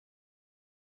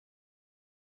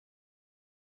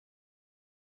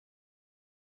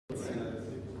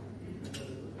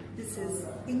This is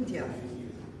India.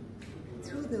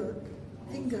 Through the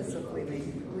fingers of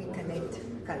women, we connect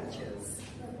cultures.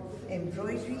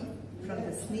 Embroidery from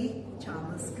the snake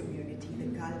charmers community, the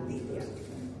Kalbelia,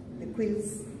 the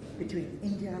quilts between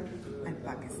India and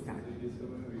Pakistan.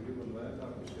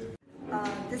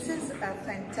 This is a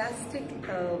fantastic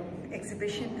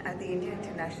exhibition at the India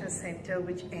International Center,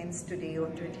 which ends today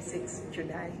on 26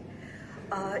 July.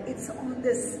 It's on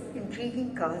this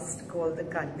intriguing cast called the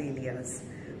Kalbelias.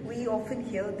 We often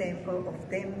hear of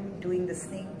them doing the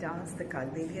snake dance, the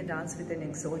Kalbelia dance, with an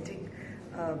exotic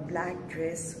black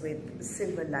dress with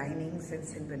silver linings and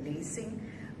silver lacing.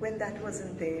 Well, that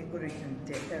wasn't their original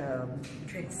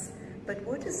dress. But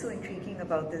what is so intriguing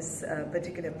about this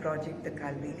particular project, the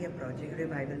Kalbelia project,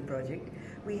 revival project,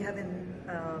 we have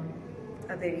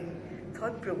a very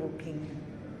thought-provoking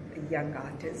young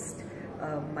artist,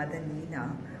 Madan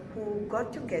Meena, who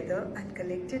got together and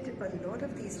collected a lot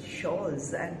of these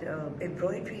shawls and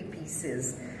embroidery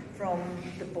pieces from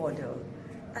the border.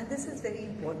 And this is very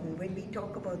important when we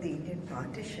talk about the Indian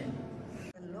partition.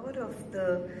 A lot of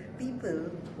the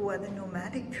people who are the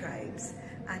nomadic tribes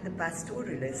and the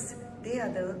pastoralists, they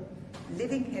are the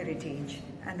living heritage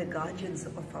and the guardians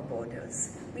of our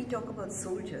borders. We talk about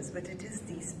soldiers, but it is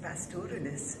these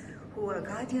pastoralists who are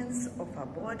guardians of our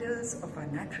borders, of our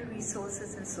natural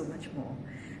resources, and so much more.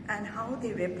 And how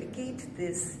they replicate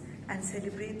this and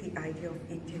celebrate the idea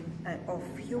of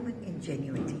human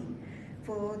ingenuity.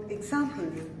 For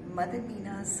example, from Madan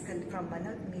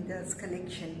Meena's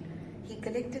collection, he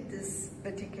collected this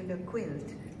particular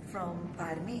quilt from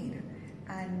Barmer,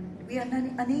 and we are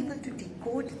unable to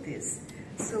decode this.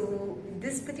 So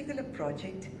this particular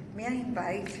project, may I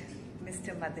invite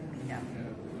Mr. Madan Meena?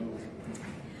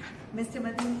 Mr.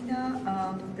 Madan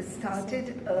Meena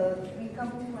started, we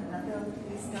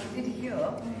started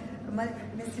here.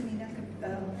 Mr. Meena,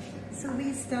 so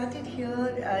we started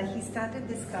here, he started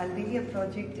this Kalbelia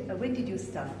project. When did you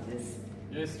start this?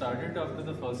 Yeah, it started after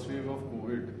the first wave of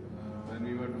COVID, when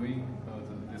we were doing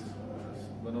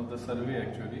one of the survey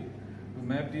actually, to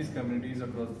map these communities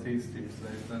across 3 states,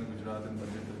 Rajasthan, Gujarat and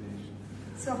Madhya Pradesh.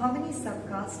 So how many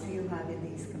subcastes do you have in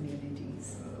these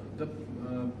communities? The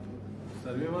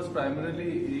survey was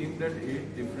primarily aimed at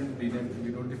 8 different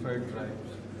denotified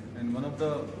tribes, and one of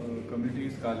the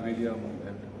communities is Kalbelia among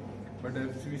them. But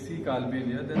if we see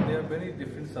Kalbelia, then there are many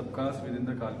different subcastes within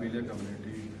the Kalbelia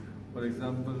community. For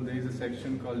example, there is a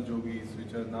section called Jogis,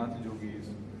 which are Nath Jogis.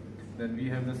 Then we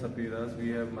have the Saperas, we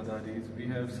have Madaris, we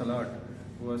have Salat,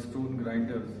 who are stone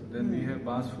grinders. Then we have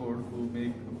Basford, who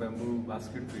make bamboo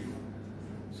basketry.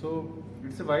 So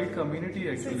it's a wide community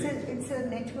actually. So it's a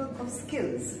network of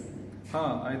skills.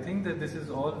 I think that this is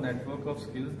all network of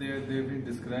skills. They have been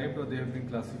described or they have been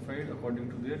classified according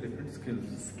to their different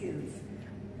skills.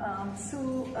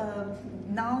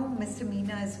 Now Mr.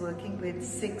 Meena is working with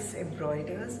 6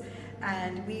 embroiders,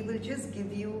 and we will just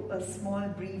give you a small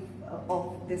brief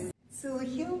of this. So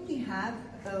here we have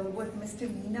what Mr.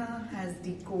 Meena has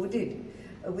decoded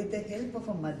with the help of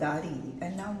a Madari.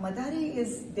 And now Madari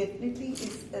is definitely,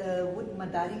 would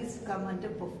Madaris come under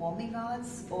performing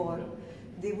arts, or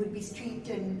they would be street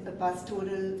and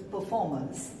pastoral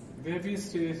performers? They have been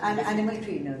and animal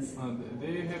trainers.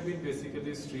 They have been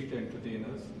basically street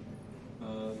entertainers.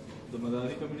 The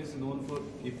Madari community is known for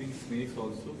keeping snakes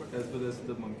also, but as well as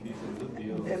the monkeys and the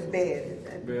deer also. The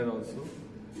bear also.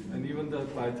 And even the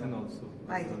python also.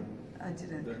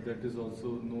 That is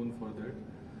also known for that.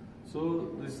 So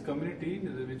this community,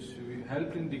 which we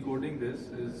helped in decoding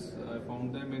this, is I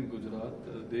found them in Gujarat.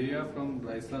 They are from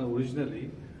Rajasthan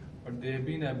originally, but they have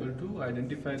been able to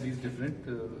identify these different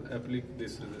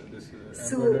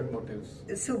embroidered motifs.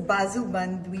 So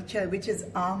Bazuband, which is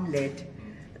armlet,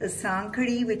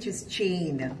 Sankhari, which is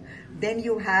chain. Then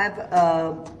you have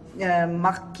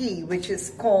Makki, which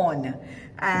is corn.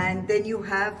 And then you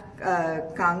have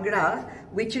Kangra,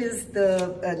 which is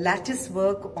the lattice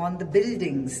work on the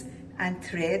buildings and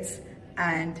threads,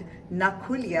 and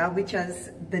Nakhulia, which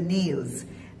is the nails.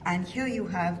 And here you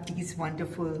have these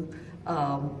wonderful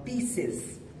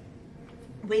pieces.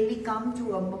 When we come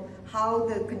to how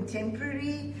the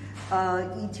contemporary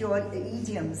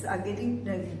idioms are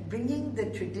bringing the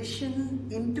tradition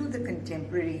into the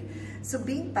contemporary. So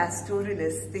being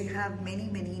pastoralists, they have many,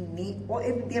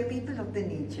 they are people of the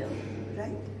nature,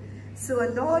 right? So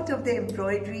a lot of the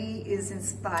embroidery is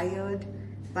inspired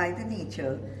by the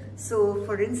nature. So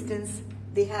for instance,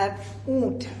 they have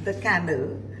oont, the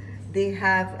camel. They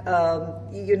have,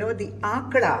 the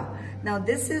akra. Now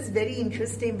this is very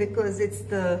interesting because it's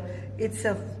a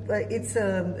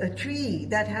tree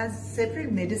that has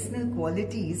several medicinal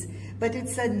qualities, but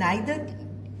it's neither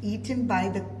eaten by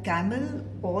the camel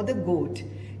or the goat.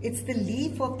 It's the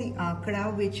leaf of the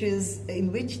akra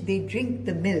in which they drink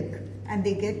the milk and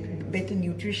they get better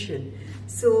nutrition.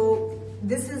 So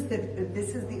this is the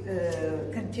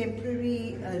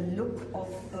contemporary look of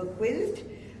a quilt,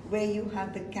 where you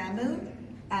have the camel,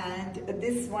 and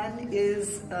this one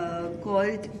is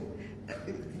called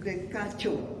the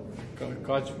kacho.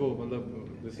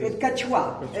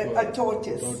 Kachwa, a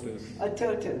tortoise, a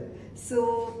turtle.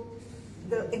 So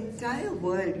the entire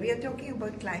world, we are talking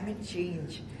about climate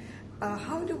change.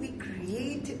 How do we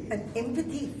create an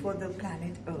empathy for the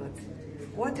planet Earth?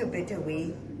 What a better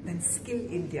way than Skill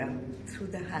India through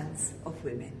the hands of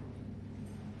women.